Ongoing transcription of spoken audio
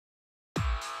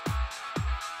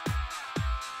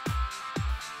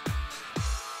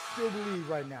still believe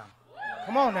right now?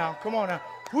 Come on now, come on now.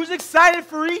 Who's excited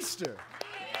for Easter?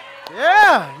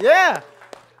 Yeah.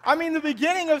 I mean, the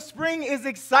beginning of spring is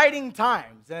exciting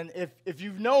times. And if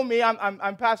you know me,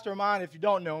 I'm Pastor Amon. If you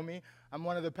don't know me, I'm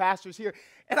one of the pastors here.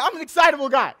 And I'm an excitable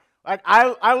guy. Like,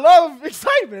 I love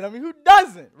excitement. I mean, who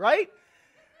doesn't, right?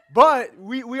 But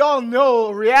we all know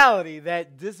a reality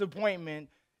that disappointment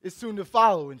is soon to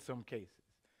follow in some cases.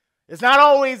 It's not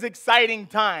always exciting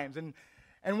times.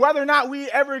 And whether or not we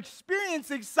ever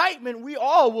experience excitement, we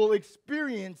all will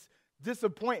experience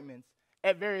disappointments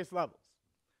at various levels.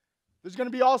 There's going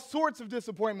to be all sorts of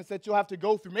disappointments that you'll have to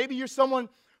go through. Maybe you're someone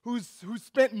who's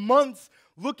spent months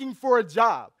looking for a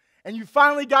job, and you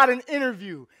finally got an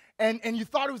interview, and you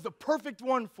thought it was the perfect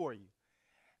one for you.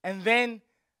 And then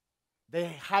they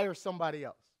hire somebody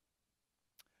else.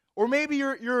 Or maybe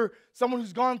you're someone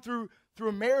who's gone through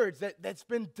a marriage that's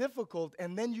been difficult,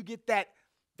 and then you get that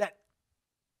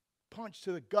punch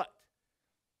to the gut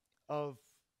of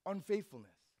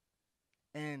unfaithfulness.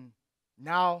 And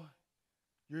now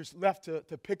you're left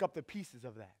to pick up the pieces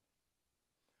of that.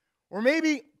 Or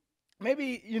maybe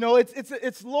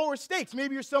it's lower stakes.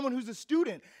 Maybe you're someone who's a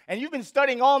student, and you've been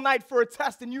studying all night for a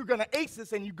test, and you're going to ace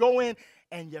this, and you go in,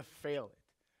 and you fail it.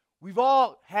 We've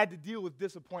all had to deal with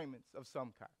disappointments of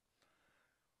some kind.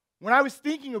 When I was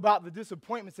thinking about the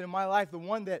disappointments in my life, the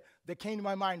one that came to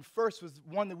my mind first was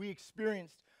one that we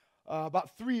experienced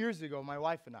about 3 years ago, my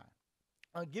wife and I.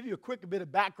 I'll give you a quick bit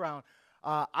of background.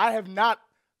 I have not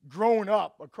grown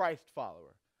up a Christ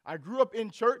follower. I grew up in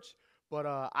church, but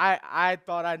I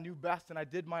thought I knew best, and I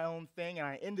did my own thing, and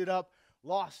I ended up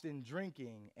lost in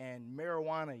drinking and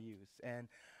marijuana use. And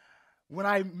when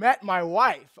I met my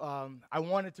wife, I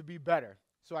wanted to be better,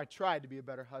 so I tried to be a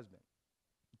better husband.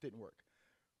 It didn't work.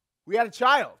 We had a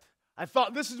child. I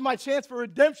thought, this is my chance for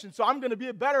redemption, so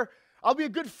I'll be a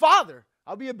good father.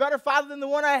 I'll be a better father than the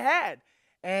one I had.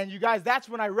 And you guys, that's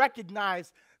when I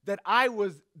recognized that I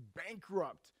was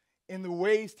bankrupt in the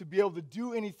ways to be able to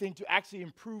do anything to actually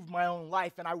improve my own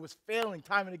life, and I was failing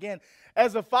time and again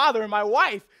as a father. And my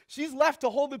wife, she's left to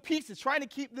hold the pieces, trying to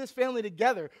keep this family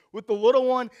together with the little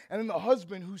one and then the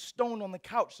husband who's stoned on the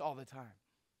couch all the time.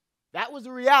 That was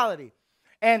the reality.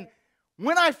 And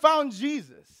when I found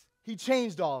Jesus, he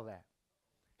changed all of that.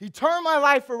 He turned my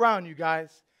life around, you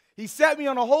guys. He set me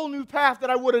on a whole new path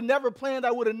that I would have never planned,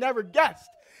 I would have never guessed.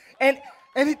 And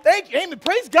thank you, amen,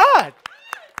 praise God.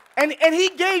 And he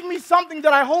gave me something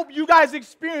that I hope you guys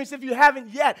experience if you haven't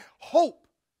yet, hope.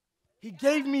 He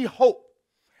gave me hope.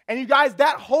 And you guys,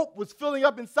 that hope was filling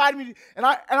up inside of me. And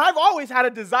I've always had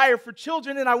a desire for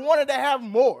children, and I wanted to have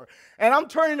more. And I'm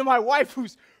turning to my wife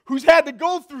who's had to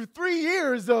go through 3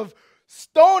 years of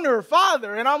stoner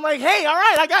father. And I'm like, hey, all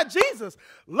right, I got Jesus.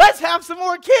 Let's have some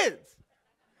more kids.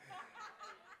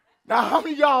 Now, how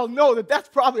many of y'all know that that's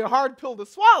probably a hard pill to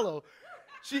swallow?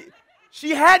 She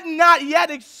had not yet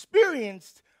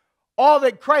experienced all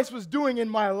that Christ was doing in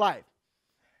my life.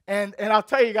 And I'll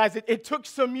tell you guys, it took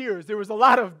some years. There was a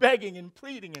lot of begging and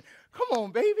pleading. And come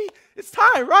on, baby, it's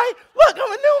time, right? Look,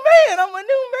 I'm a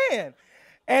new man.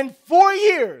 And 4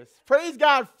 years, praise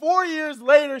God, 4 years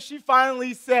later, she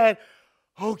finally said,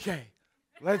 okay,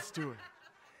 let's do it.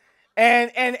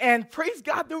 And praise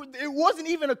God, it wasn't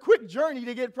even a quick journey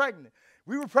to get pregnant.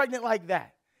 We were pregnant like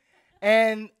that.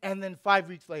 And then 5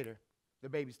 weeks later, the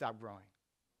baby stopped growing.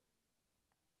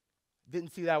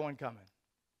 Didn't see that one coming.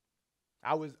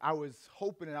 I was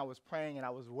hoping and I was praying and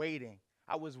I was waiting.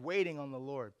 I was waiting on the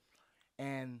Lord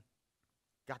and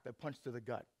got the punch to the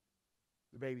gut.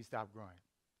 The baby stopped growing.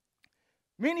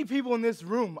 Many people in this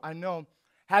room, I know,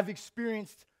 have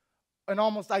experienced an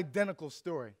almost identical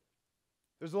story.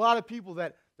 There's a lot of people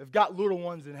that have got little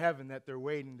ones in heaven that they're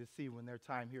waiting to see when their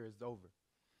time here is over.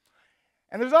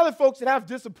 And there's other folks that have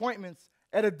disappointments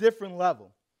at a different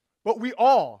level. But we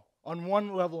all, on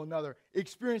one level or another,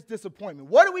 experience disappointment.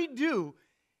 What do we do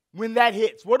when that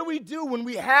hits? What do we do when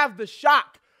we have the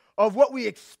shock of what we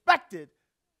expected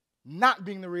not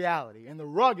being the reality and the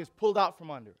rug is pulled out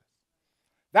from under us?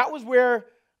 That was where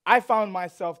I found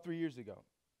myself 3 years ago.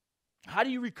 How do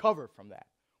you recover from that?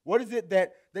 What is it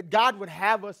that God would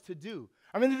have us to do?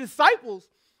 I mean, the disciples,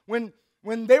 when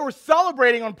they were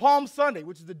celebrating on Palm Sunday,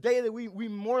 which is the day that we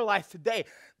memorialize today,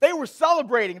 they were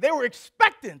celebrating. They were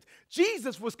expectant.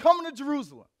 Jesus was coming to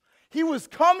Jerusalem. He was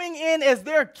coming in as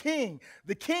their king,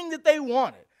 the king that they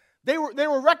wanted. They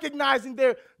were recognizing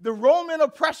the Roman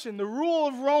oppression, the rule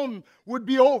of Rome would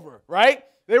be over, right?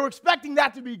 They were expecting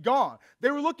that to be gone.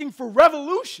 They were looking for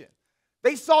revolution.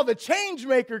 They saw the change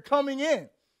maker coming in.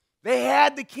 They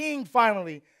had the king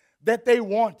finally that they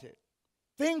wanted.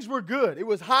 Things were good. It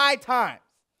was high times.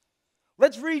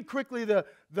 Let's read quickly the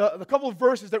couple of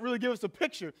verses that really give us a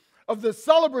picture of the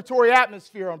celebratory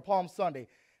atmosphere on Palm Sunday.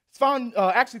 It's found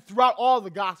actually throughout all the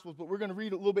Gospels, but we're going to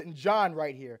read a little bit in John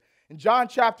right here. In John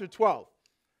chapter 12,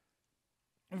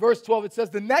 in verse 12, it says,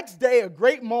 "The next day a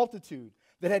great multitude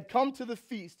that had come to the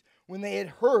feast when they had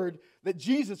heard that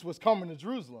Jesus was coming to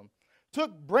Jerusalem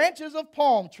took branches of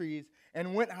palm trees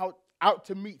and went out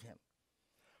to meet him.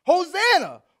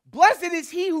 Hosanna! Blessed is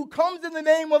he who comes in the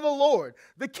name of the Lord,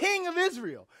 the King of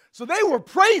Israel." So they were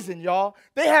praising, y'all.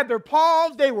 They had their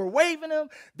palms. They were waving them.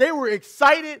 They were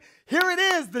excited. Here it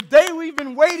is, the day we've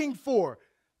been waiting for.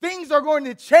 Things are going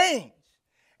to change.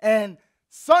 And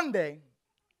Sunday,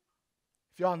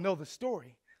 if y'all know the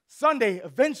story, Sunday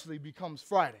eventually becomes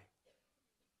Friday.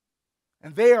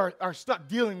 And they are stuck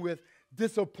dealing with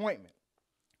disappointment.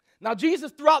 Now,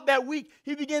 Jesus, throughout that week,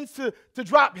 he begins to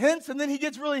drop hints, and then he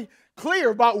gets really clear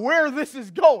about where this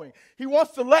is going. He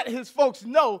wants to let his folks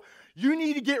know, you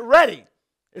need to get ready.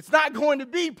 It's not going to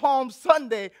be Palm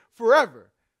Sunday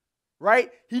forever,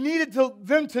 right? He needed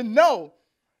them to know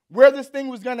where this thing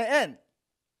was going to end.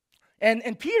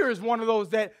 And Peter is one of those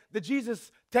that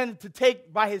Jesus tended to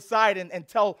take by his side and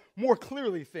tell more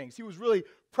clearly things. He was really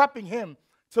prepping him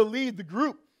to lead the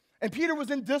group. And Peter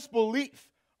was in disbelief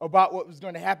about what was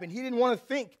going to happen. He didn't want to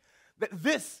think that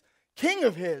this king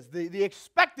of his, the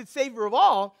expected savior of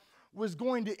all, was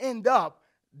going to end up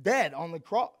dead on the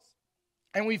cross.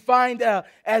 And we find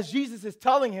as Jesus is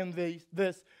telling him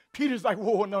this, Peter's like,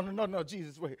 whoa, no,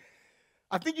 Jesus, wait.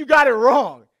 I think you got it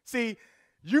wrong. See,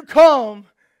 you come,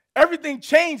 everything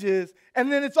changes,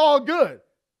 and then it's all good,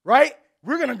 right?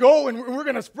 We're going to go and we're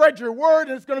going to spread your word,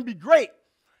 and it's going to be great.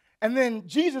 And then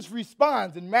Jesus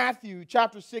responds in Matthew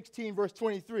chapter 16, verse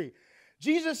 23.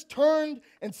 Jesus turned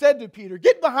and said to Peter,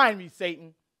 "Get behind me,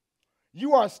 Satan.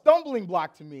 You are a stumbling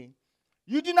block to me.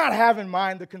 You do not have in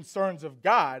mind the concerns of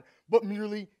God, but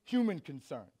merely human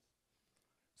concerns."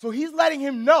 So he's letting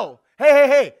him know,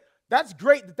 hey, that's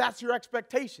great that that's your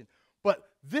expectation, but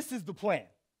this is the plan.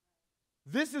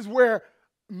 This is where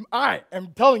I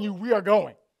am telling you we are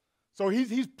going. So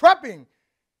he's prepping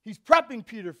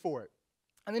Peter for it.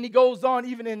 And then he goes on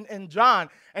even in John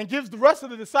and gives the rest of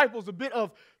the disciples a bit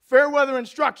of fair weather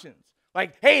instructions.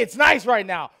 Like, hey, it's nice right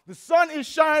now. The sun is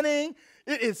shining.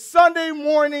 It is Sunday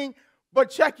morning. But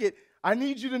check it. I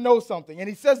need you to know something. And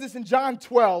he says this in John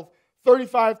 12,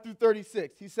 35 through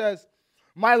 36. He says,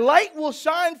 "My light will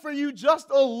shine for you just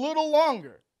a little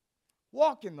longer.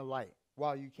 Walk in the light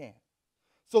while you can,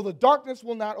 so the darkness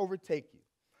will not overtake you.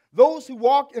 Those who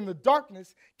walk in the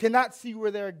darkness cannot see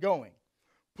where they're going.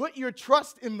 Put your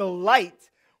trust in the light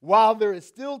while there is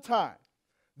still time.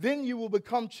 Then you will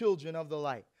become children of the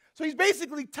light." So he's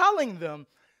basically telling them,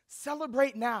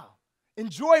 celebrate now.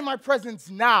 Enjoy my presence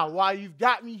now while you've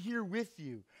got me here with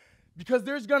you. Because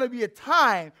there's going to be a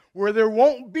time where there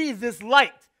won't be this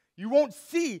light. You won't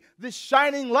see this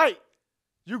shining light.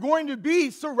 You're going to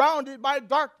be surrounded by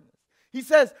darkness. He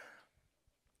says,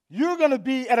 you're going to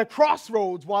be at a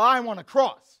crossroads while I'm on a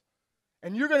cross.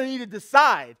 And you're going to need to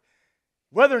decide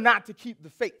whether or not to keep the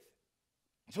faith.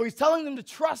 So he's telling them to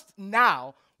trust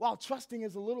now, while trusting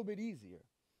is a little bit easier.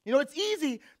 You know, it's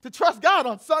easy to trust God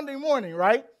on Sunday morning,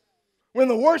 right? When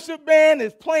the worship band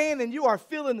is playing and you are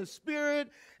feeling the Spirit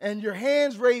and your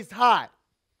hands raised high.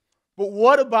 But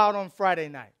what about on Friday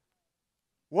night?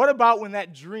 What about when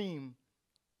that dream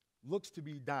looks to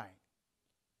be dying?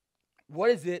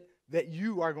 What is it that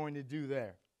you are going to do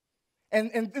there?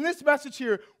 And in this message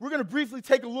here, we're going to briefly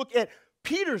take a look at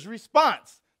Peter's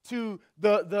response to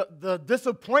the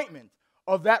disappointment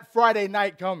of that Friday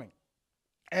night coming.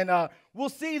 And we'll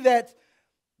see that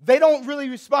they don't really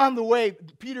respond the way,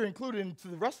 Peter included into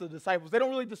the rest of the disciples, they don't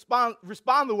really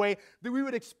respond the way that we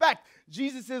would expect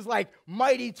Jesus' like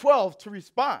mighty 12 to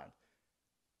respond.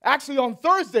 Actually, on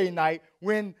Thursday night,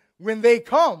 when they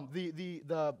come,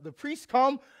 the priests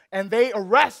come and they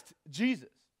arrest Jesus.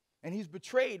 And he's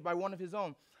betrayed by one of his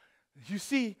own. You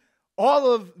see,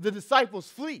 all of the disciples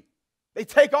flee. They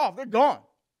take off. They're gone.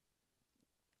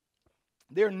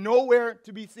 They're nowhere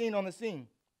to be seen on the scene.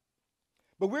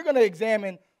 But we're going to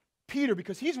examine Peter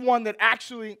because he's one that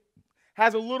actually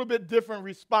has a little bit different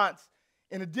response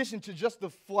in addition to just the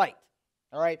flight.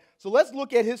 All right? So let's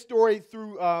look at his story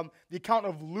through the account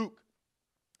of Luke.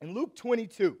 In Luke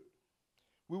 22,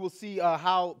 we will see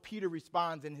how Peter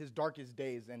responds in his darkest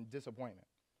days and disappointment.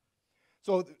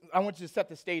 So I want you to set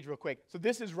the stage real quick. So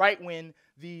this is right when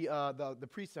the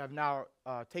priests have now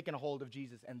taken a hold of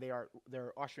Jesus and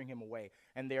they're ushering him away.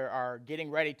 And they are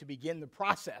getting ready to begin the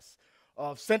process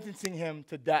of sentencing him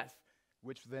to death,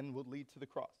 which then would lead to the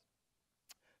cross.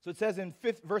 So it says in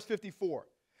verse 54,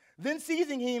 Then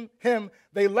seizing him,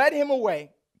 they led him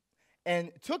away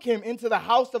and took him into the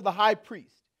house of the high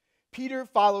priest. Peter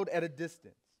followed at a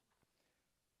distance.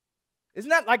 Isn't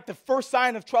that like the first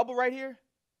sign of trouble right here?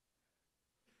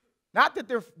 Not that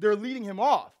they're leading him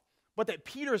off, but that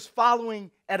Peter's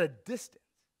following at a distance.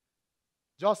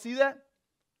 Did y'all see that?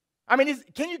 I mean,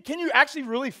 can you actually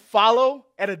really follow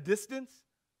at a distance?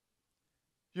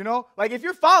 You know, like if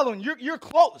you're following, you're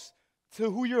close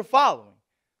to who you're following.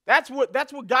 That's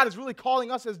what God is really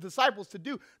calling us as disciples to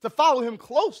do, to follow him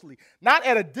closely, not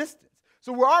at a distance.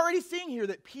 So we're already seeing here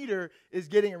that Peter is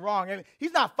getting it wrong. I mean,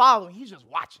 he's not following, he's just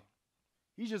watching.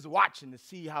 He's just watching to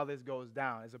see how this goes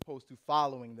down as opposed to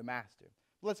following the master.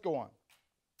 Let's go on.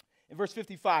 In verse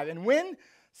 55, and when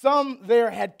some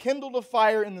there had kindled a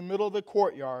fire in the middle of the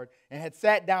courtyard and had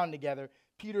sat down together,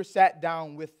 Peter sat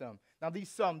down with them. Now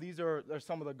these are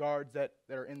some of the guards that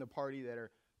are in the party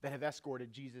that have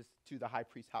escorted Jesus to the high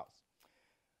priest's house.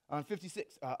 On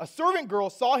 56, a servant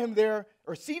girl saw him there,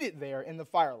 or seated there in the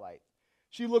firelight.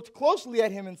 She looked closely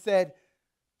at him and said,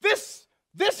 This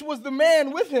was the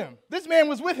man with him. This man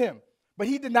was with him. But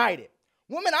he denied it.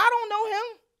 Woman, I don't know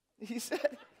him, he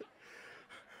said.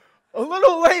 A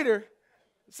little later,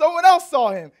 someone else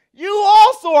saw him. You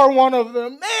also are one of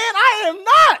them. Man, I am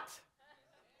not,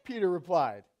 Peter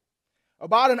replied.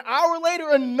 About an hour later,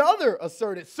 another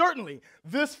asserted, certainly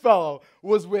this fellow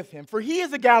was with him, for he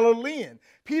is a Galilean.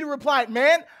 Peter replied,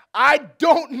 man, I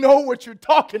don't know what you're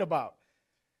talking about.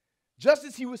 Just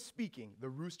as he was speaking, the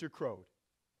rooster crowed.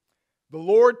 The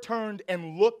Lord turned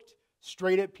and looked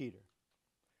straight at Peter.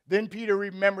 Then Peter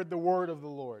remembered the word of the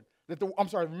Lord.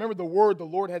 Remembered the word the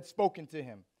Lord had spoken to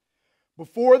him.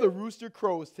 Before the rooster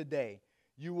crows today,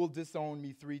 you will disown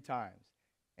me 3 times.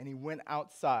 And he went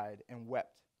outside and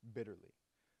wept bitterly.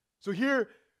 So here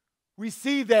we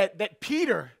see that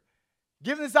Peter,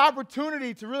 given this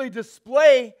opportunity to really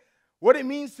display what it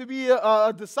means to be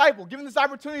a disciple, given this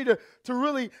opportunity to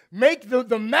really make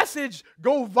the message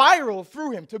go viral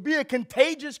through him, to be a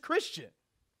contagious Christian,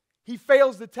 he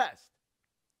fails the test.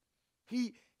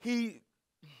 He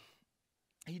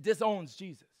disowns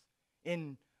Jesus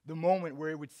in the moment where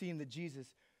it would seem that Jesus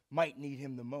might need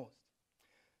him the most.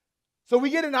 So we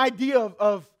get an idea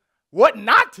of what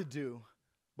not to do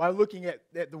by looking at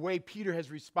the way Peter has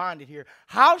responded here.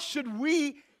 How should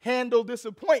we handle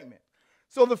disappointment?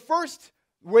 So the first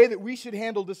way that we should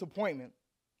handle disappointment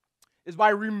is by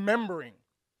remembering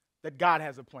that God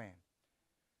has a plan.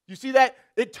 You see that?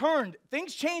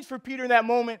 Things changed for Peter in that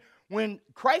moment when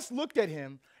Christ looked at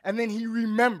him and then he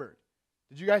remembered.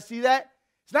 Did you guys see that?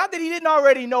 It's not that he didn't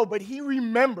already know, but he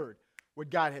remembered what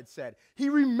God had said. He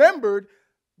remembered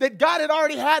that God had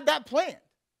already had that plan,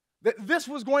 that this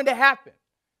was going to happen.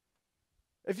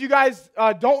 If you guys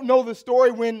don't know the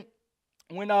story, when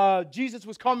Jesus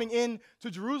was coming in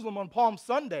to Jerusalem on Palm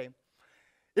Sunday,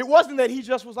 it wasn't that he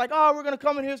just was like, oh, we're going to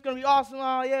come in here, it's going to be awesome,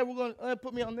 oh yeah, we're going to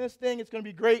put me on this thing, it's going to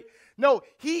be great. No,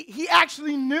 he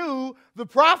actually knew the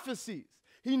prophecies.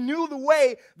 He knew the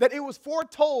way that it was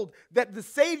foretold that the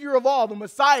Savior of all, the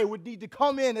Messiah, would need to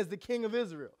come in as the King of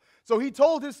Israel. So he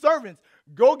told his servants,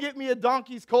 go get me a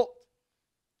donkey's colt.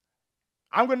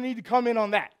 I'm going to need to come in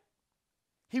on that.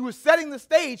 He was setting the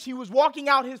stage. He was walking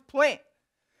out his plan.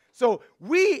 So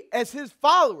we, as his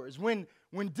followers, when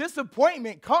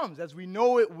disappointment comes, as we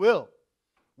know it will,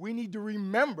 we need to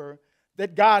remember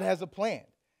that God has a plan.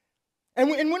 And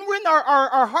when we're in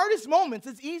our hardest moments,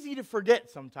 it's easy to forget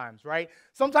sometimes, right?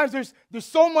 Sometimes there's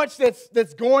so much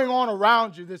that's going on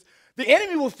around you. The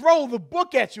enemy will throw the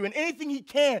book at you and anything he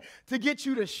can to get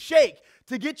you to shake,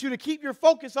 to get you to keep your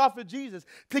focus off of Jesus,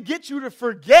 to get you to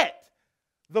forget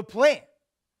the plan.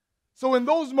 So in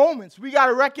those moments, we got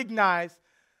to recognize,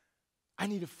 I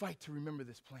need to fight to remember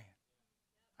this plan.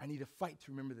 I need to fight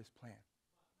to remember this plan.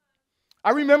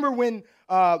 I remember when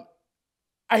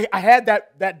I had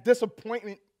that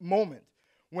disappointment moment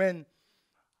when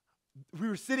we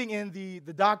were sitting in the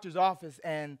doctor's office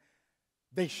and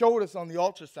they showed us on the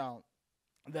ultrasound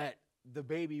that the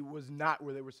baby was not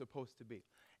where they were supposed to be.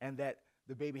 And that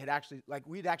the baby had actually,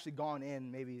 we'd actually gone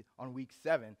in maybe on week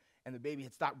 7, and the baby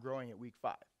had stopped growing at week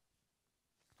 5.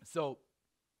 So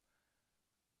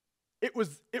it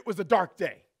was a dark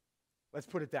day. Let's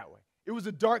put it that way. It was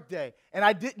a dark day, and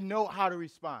I didn't know how to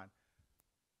respond.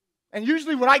 And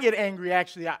usually when I get angry,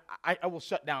 actually, I will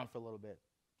shut down for a little bit.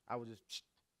 I'll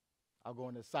go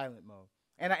into silent mode.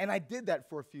 And I did that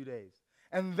for a few days.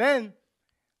 And then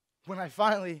when I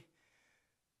finally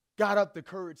got up the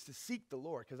courage to seek the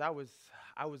Lord, because I was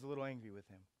a little angry with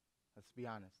him, let's be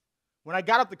honest. When I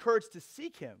got up the courage to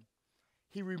seek him,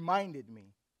 he reminded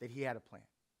me that he had a plan.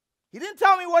 He didn't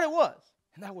tell me what it was,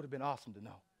 and that would have been awesome to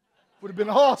know. Would have been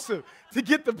awesome to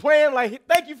get the plan. Like,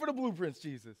 thank you for the blueprints,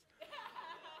 Jesus.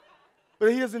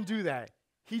 But he doesn't do that.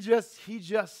 He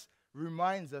just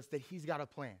reminds us that he's got a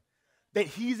plan, that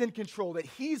he's in control, that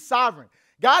he's sovereign.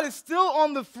 God is still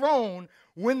on the throne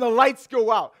when the lights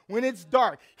go out, when it's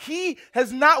dark. He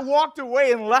has not walked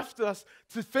away and left us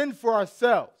to fend for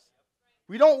ourselves.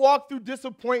 We don't walk through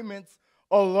disappointments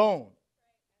alone.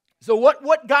 So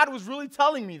what God was really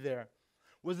telling me there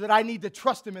was that I need to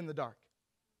trust him in the dark.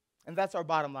 And that's our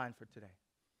bottom line for today.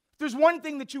 If there's one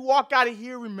thing that you walk out of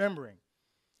here remembering,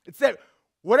 it's that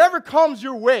whatever comes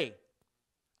your way,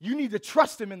 you need to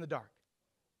trust him in the dark.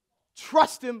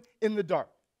 Trust him in the dark.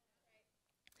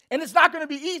 And it's not going to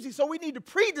be easy, so we need to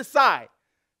pre-decide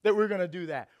that we're going to do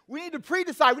that. We need to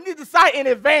pre-decide. We need to decide in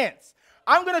advance.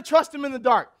 I'm going to trust him in the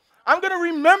dark. I'm going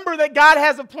to remember that God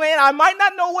has a plan. I might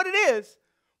not know what it is,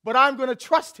 but I'm going to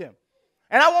trust him.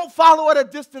 And I won't follow at a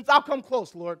distance. I'll come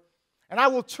close, Lord. And I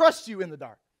will trust you in the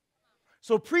dark.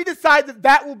 So pre-decide that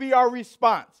that will be our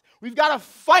response. We've got to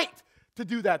fight to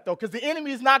do that, though, because the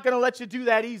enemy is not going to let you do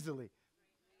that easily.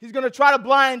 He's going to try to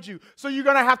blind you. So you're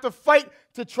going to have to fight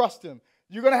to trust him.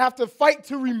 You're going to have to fight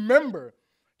to remember.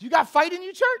 Do you got fight in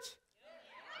your church?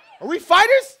 Are we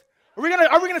fighters? Are we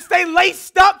going to stay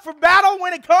laced up for battle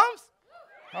when it comes?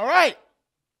 All right.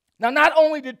 Now, not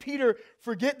only did Peter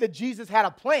forget that Jesus had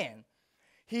a plan,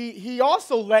 he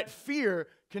also let fear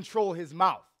control his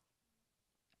mouth.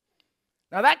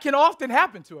 Now, that can often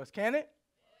happen to us, can't it?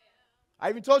 I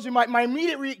even told you my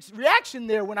immediate reaction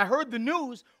there when I heard the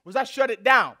news was I shut it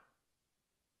down.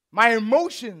 My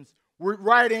emotions were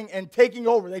riding and taking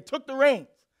over. They took the reins.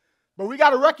 But we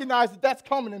got to recognize that that's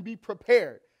coming and be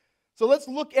prepared. So let's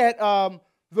look at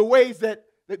the ways that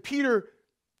Peter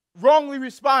wrongly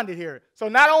responded here. So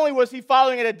not only was he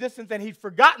following at a distance and he'd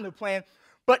forgotten the plan,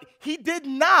 but he did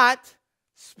not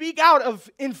speak out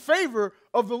in favor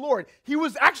of the Lord. He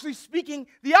was actually speaking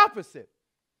the opposite.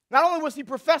 Not only was he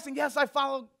professing, yes, I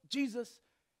follow Jesus,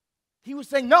 he was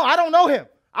saying, no, I don't know him.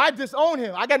 I disown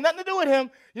him. I got nothing to do with him.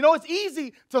 You know, it's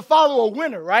easy to follow a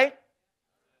winner, right?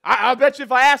 I bet you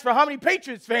if I ask for how many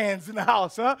Patriots fans in the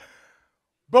house, huh?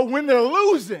 But when they're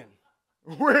losing,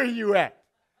 where are you at?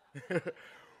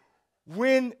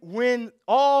 when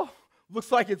all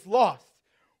looks like it's lost,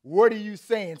 what are you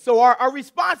saying? So our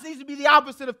response needs to be the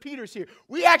opposite of Peter's here.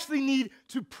 We actually need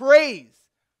to praise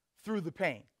through the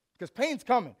pain, because pain's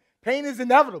coming. Pain is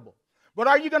inevitable. But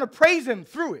are you going to praise him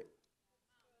through it?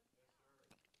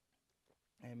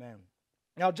 Amen.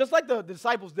 Now, just like the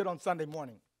disciples did on Sunday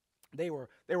morning, they were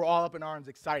all up in arms,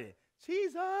 excited.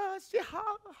 Jesus,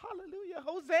 hallelujah,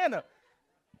 Hosanna.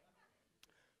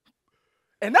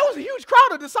 And that was a huge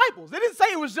crowd of disciples. They didn't say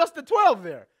it was just the 12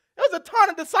 there. There was a ton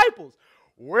of disciples.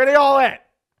 Where are they all at?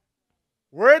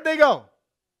 Where'd they go?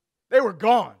 They were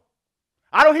gone.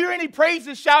 I don't hear any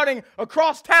praises shouting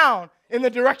across town in the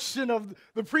direction of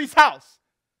the priest's house.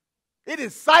 It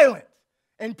is silent.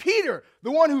 And Peter,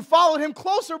 the one who followed him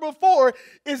closer before,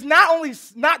 is not only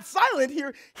not silent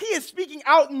here, he is speaking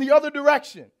out in the other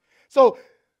direction. So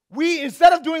we,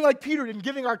 instead of doing like Peter and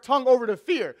giving our tongue over to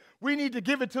fear, we need to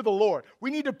give it to the Lord. We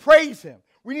need to praise him.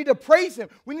 We need to praise him.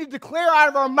 We need to declare out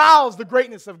of our mouths the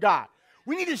greatness of God.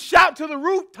 We need to shout to the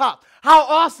rooftop how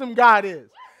awesome God is.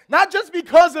 Not just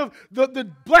because of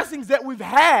the blessings that we've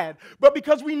had, but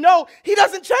because we know he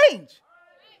doesn't change.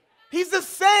 He's the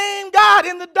same God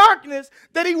in the darkness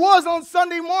that he was on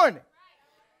Sunday morning.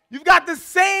 You've got the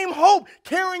same hope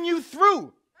carrying you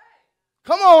through.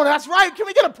 Come on, that's right. Can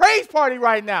we get a praise party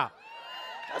right now?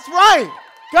 That's right.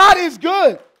 God is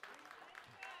good.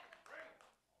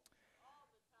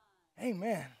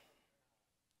 Amen.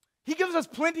 He gives us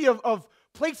plenty of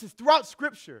places throughout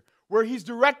Scripture where he's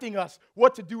directing us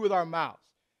what to do with our mouths.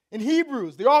 In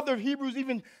Hebrews, the author of Hebrews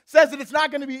even says that it's not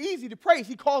going to be easy to praise.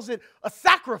 He calls it a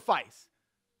sacrifice,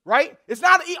 right? It's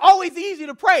not always easy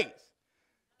to praise.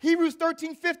 Hebrews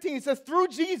 13:15 says, through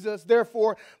Jesus,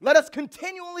 therefore, let us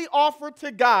continually offer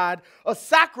to God a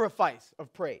sacrifice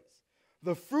of praise,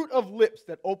 the fruit of lips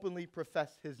that openly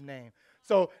profess his name.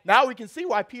 So now we can see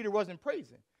why Peter wasn't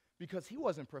praising, because he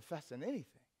wasn't professing anything.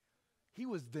 He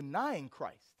was denying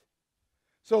Christ.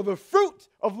 So the fruit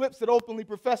of lips that openly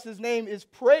profess his name is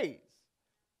praise.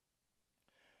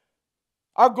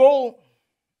 Our goal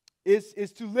is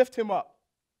to lift him up.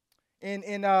 In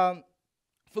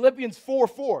Philippians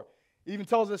 4:4, it even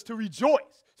tells us to rejoice.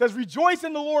 It says, rejoice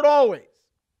in the Lord always.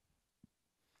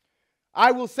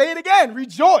 I will say it again,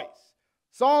 rejoice.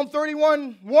 Psalm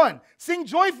 31:1, sing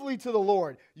joyfully to the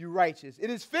Lord, you righteous. It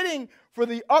is fitting for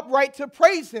the upright to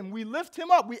praise him. We lift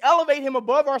him up. We elevate him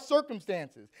above our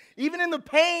circumstances. Even in the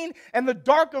pain and the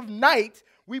dark of night,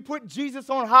 we put Jesus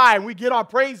on high and we get our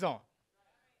praise on.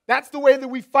 That's the way that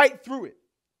we fight through it.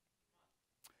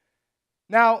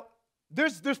 Now,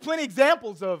 there's plenty of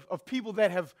examples of people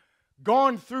that have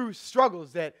gone through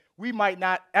struggles that we might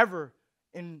not ever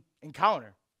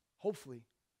encounter, hopefully.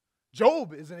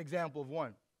 Job is an example of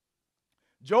one.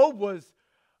 Job was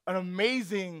an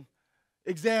amazing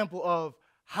example of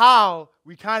how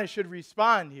we kind of should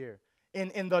respond here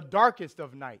in the darkest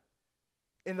of night,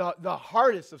 in the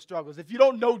hardest of struggles. If you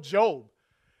don't know Job,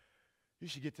 you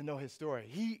should get to know his story.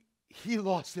 He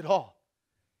lost it all.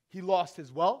 He lost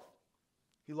his wealth.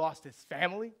 He lost his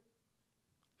family.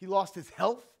 He lost his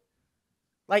health.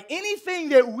 Like anything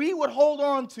that we would hold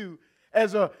on to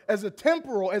as a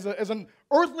temporal, as an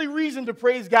earthly reason to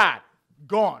praise God,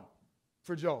 gone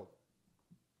for Job.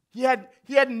 He had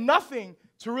nothing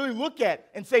to really look at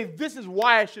and say, this is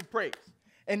why I should praise.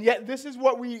 And yet this is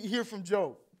what we hear from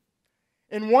Job.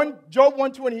 In Job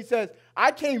 1:20, he says,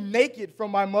 I came naked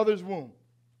from my mother's womb,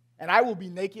 and I will be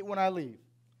naked when I leave.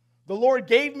 The Lord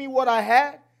gave me what I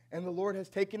had, and the Lord has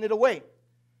taken it away.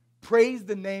 Praise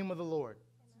the name of the Lord.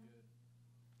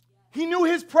 He knew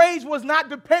his praise was not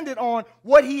dependent on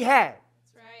what he had.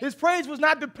 His praise was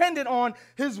not dependent on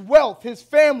his wealth, his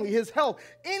family, his health,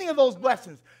 any of those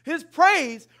blessings. His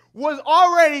praise was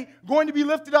already going to be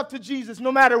lifted up to Jesus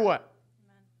no matter what.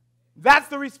 Amen. That's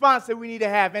the response that we need to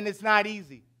have, and it's not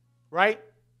easy, right?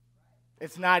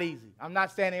 It's not easy. I'm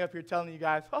not standing up here telling you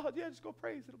guys, oh, yeah, just go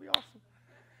praise. It'll be awesome.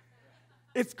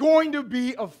 It's going to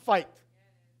be a fight.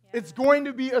 It's going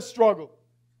to be a struggle.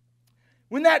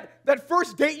 When that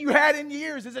first date you had in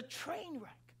years is a train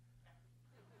wreck,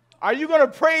 are you going to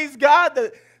praise God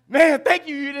that, man, thank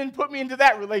you didn't put me into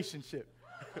that relationship?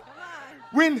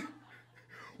 When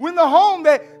the home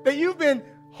that you've been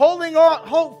holding on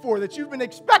hope for, that you've been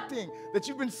expecting, that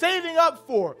you've been saving up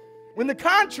for, when the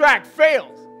contract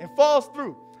fails and falls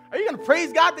through, are you going to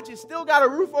praise God that you still got a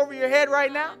roof over your head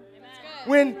right now?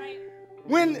 When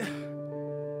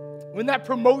that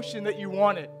promotion that you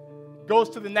wanted goes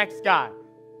to the next guy,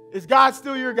 is God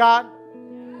still your God?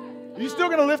 Are you still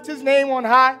going to lift his name on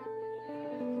high?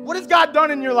 What has God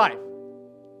done in your life?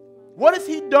 What has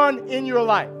he done in your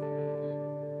life?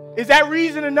 Is that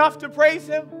reason enough to praise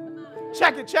him?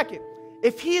 Check it.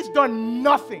 If he has done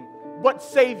nothing but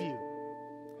save you,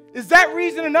 is that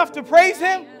reason enough to praise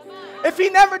him? If he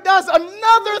never does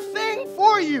another thing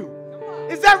for you,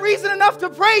 is that reason enough to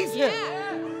praise him?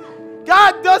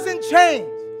 God doesn't change.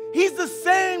 He's the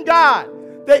same God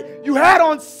that you had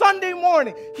on Sunday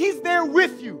morning. He's there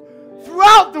with you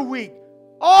throughout the week.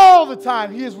 All the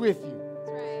time, he is with you.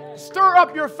 Stir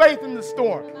up your faith in the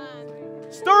storm.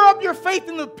 Stir up your faith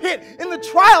in the pit. In the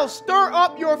trials, stir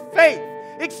up your faith.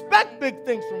 Expect big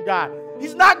things from God.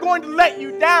 He's not going to let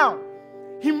you down.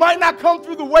 He might not come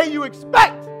through the way you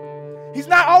expect. He's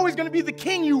not always going to be the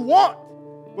king you want.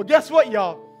 Well, guess what,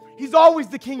 y'all? He's always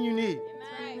the king you need.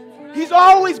 He's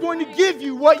always going to give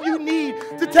you what you need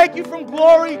to take you from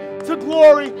glory to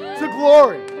glory to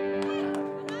glory.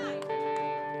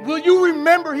 Will you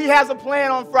remember he has a plan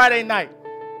on Friday night?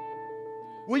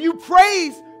 Will you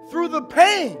praise through the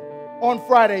pain on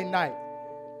Friday night?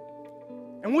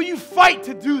 And will you fight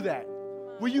to do that?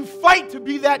 Will you fight to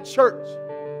be that church?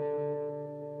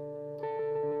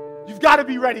 You've got to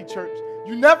be ready, church.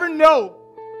 You never know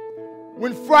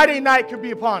when Friday night could be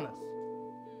upon us.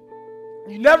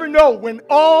 You never know when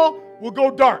all will go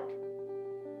dark.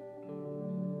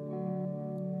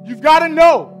 You've got to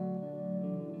know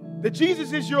that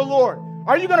Jesus is your Lord.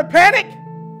 Are you going to panic?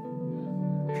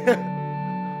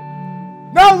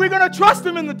 No, we're going to trust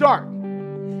him in the dark.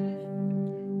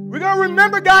 We're going to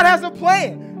remember God has a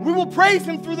plan. We will praise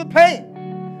him through the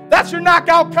pain. That's your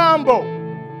knockout combo.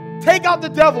 Take out the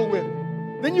devil with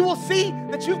it. Then you will see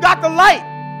that you've got the light.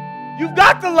 You've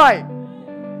got the light.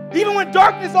 Even when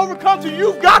darkness overcomes you,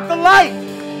 you've got the light.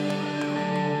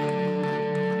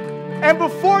 And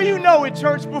before you know it,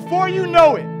 church, before you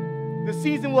know it, the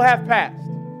season will have passed.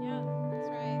 Yeah, that's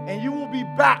right. And you will be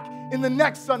back in the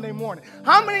next Sunday morning.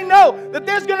 How many know that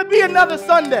there's going to be another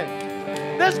Sunday?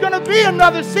 There's going to be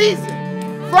another season.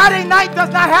 Friday night does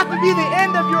not have to be the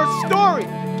end of your story.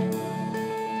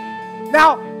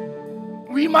 Now,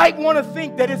 we might want to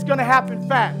think that it's going to happen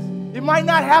fast. It might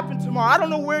not happen tomorrow. I don't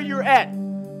know where you're at.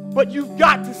 But you've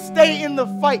got to stay in the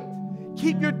fight.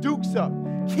 Keep your dukes up.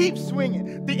 Keep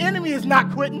swinging. The enemy is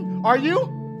not quitting. Are you?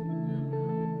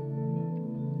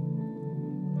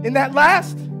 In that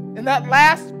last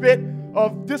bit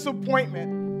of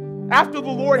disappointment, after the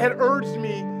Lord had urged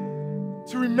me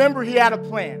to remember he had a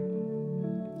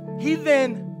plan, he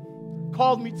then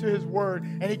called me to his word,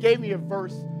 and he gave me a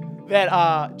verse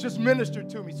that just ministered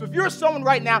to me. So if you're someone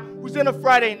right now who's in a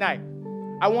Friday night,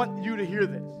 I want you to hear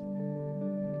this.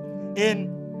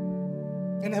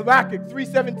 in Habakkuk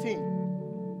 3:17.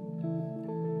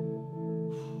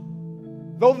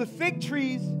 Though the fig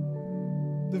tree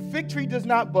does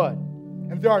not bud,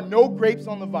 and there are no grapes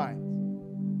on the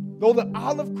vines, though the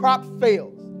olive crop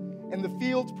fails, and the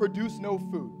fields produce no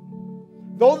food,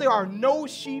 though there are no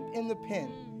sheep in the pen,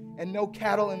 and no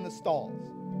cattle in the stalls,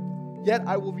 yet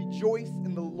I will rejoice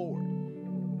in the Lord.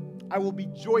 I will be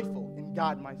joyful in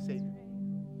God my Savior.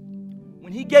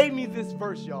 When he gave me this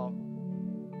verse, y'all,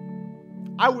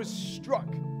 I was struck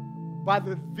by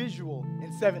the visual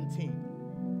in 17.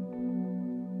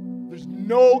 There's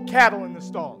no cattle in the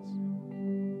stalls.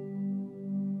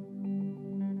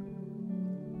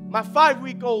 My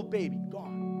 5-week-old baby,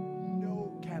 gone.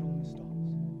 No cattle in the stalls.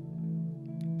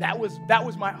 That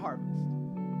was my harvest.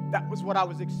 That was what I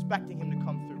was expecting him to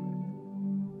come through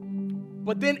with.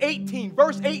 But then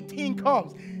verse 18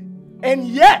 comes. And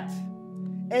yet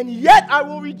I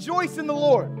will rejoice in the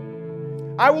Lord.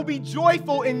 I will be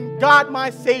joyful in God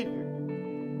my Savior.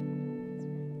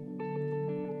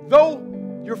 Though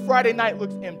your Friday night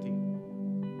looks empty,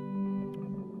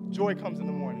 joy comes in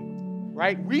the morning,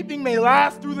 right? Weeping may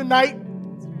last through the night,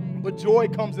 but joy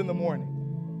comes in the morning.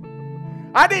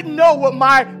 I didn't know what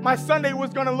my Sunday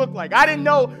was going to look like. I didn't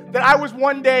know that I was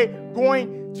one day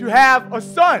going to have a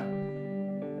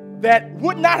son that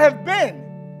would not have been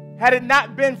had it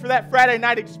not been for that Friday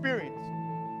night experience.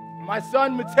 My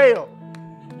son, Mateo,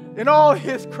 in all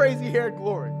his crazy-haired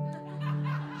glory.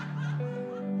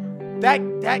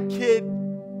 That kid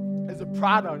is a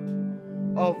product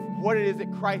of what it is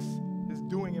that Christ is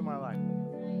doing in my life.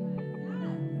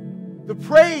 The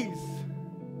praise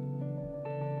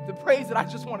that I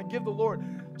just want to give the Lord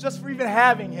just for even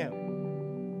having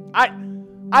him. I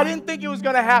didn't think it was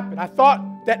going to happen. I thought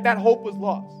that hope was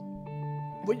lost.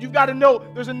 But you've got to know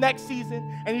there's a next season,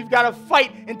 and you've got to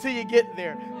fight until you get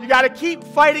there. You got to keep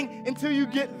fighting until you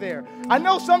get there. I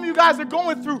know some of you guys are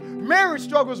going through marriage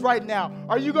struggles right now.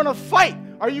 Are you going to fight?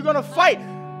 Are you going to fight?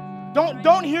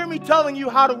 Don't hear me telling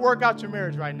you how to work out your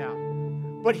marriage right now.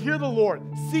 But hear the Lord.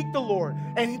 Seek the Lord.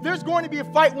 And there's going to be a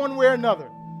fight one way or another.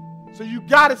 So you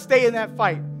got to stay in that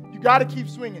fight. You got to keep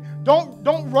swinging.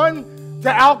 Don't run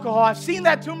to alcohol. I've seen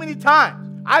that too many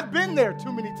times. I've been there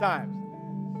too many times.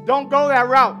 Don't go that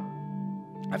route.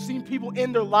 I've seen people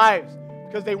end their lives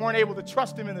because they weren't able to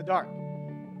trust him in the dark.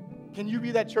 Can you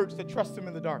be that church that trusts him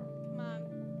in the dark? Come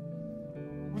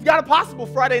on. We've got a possible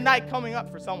Friday night coming up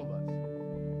for some of us.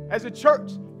 As a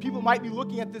church, people might be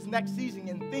looking at this next season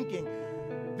and thinking,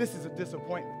 this is a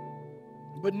disappointment.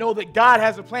 But know that God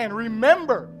has a plan.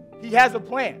 Remember, he has a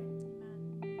plan.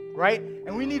 Right?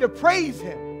 And we need to praise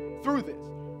him through this.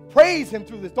 Praise him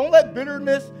through this. Don't let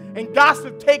bitterness and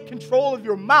gossip take control of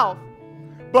your mouth,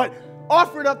 but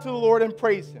offer it up to the Lord and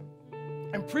praise him.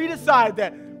 And pre-decide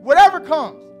that whatever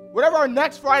comes, whatever our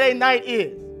next Friday night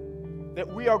is, that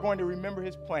we are going to remember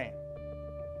his plan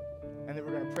and that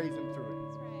we're going to praise him through it.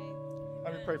 That's right.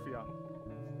 Let me pray for y'all.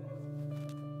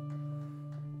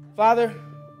 Father,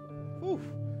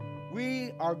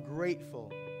 we are grateful.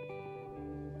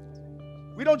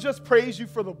 We don't just praise you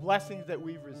for the blessings that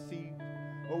we've received,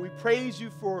 but we praise you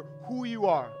for who you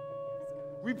are.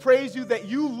 We praise you that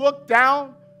you looked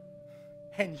down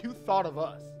and you thought of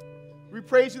us. We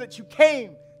praise you that you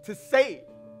came to save.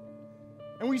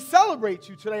 And we celebrate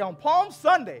you today on Palm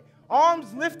Sunday,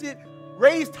 arms lifted,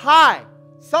 raised high,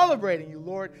 celebrating you,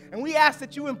 Lord. And we ask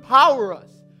that you empower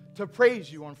us to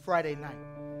praise you on Friday night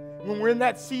when we're in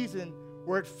that season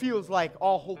where it feels like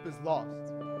all hope is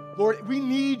lost. Lord, we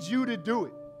need you to do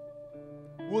it.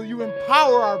 Will you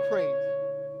empower our praise?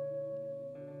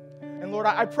 And Lord,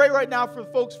 I pray right now for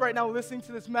the folks right now listening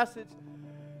to this message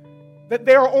that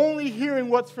they are only hearing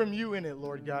what's from you in it,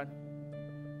 Lord God.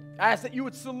 I ask that you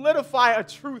would solidify a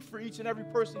truth for each and every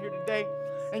person here today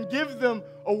and give them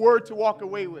a word to walk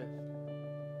away with.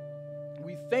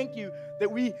 We thank you that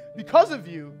we, because of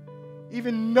you,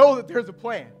 even know that there's a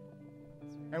plan.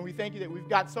 And we thank you that we've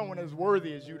got someone as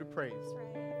worthy as you to praise. That's right.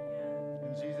 Yeah.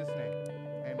 In Jesus' name.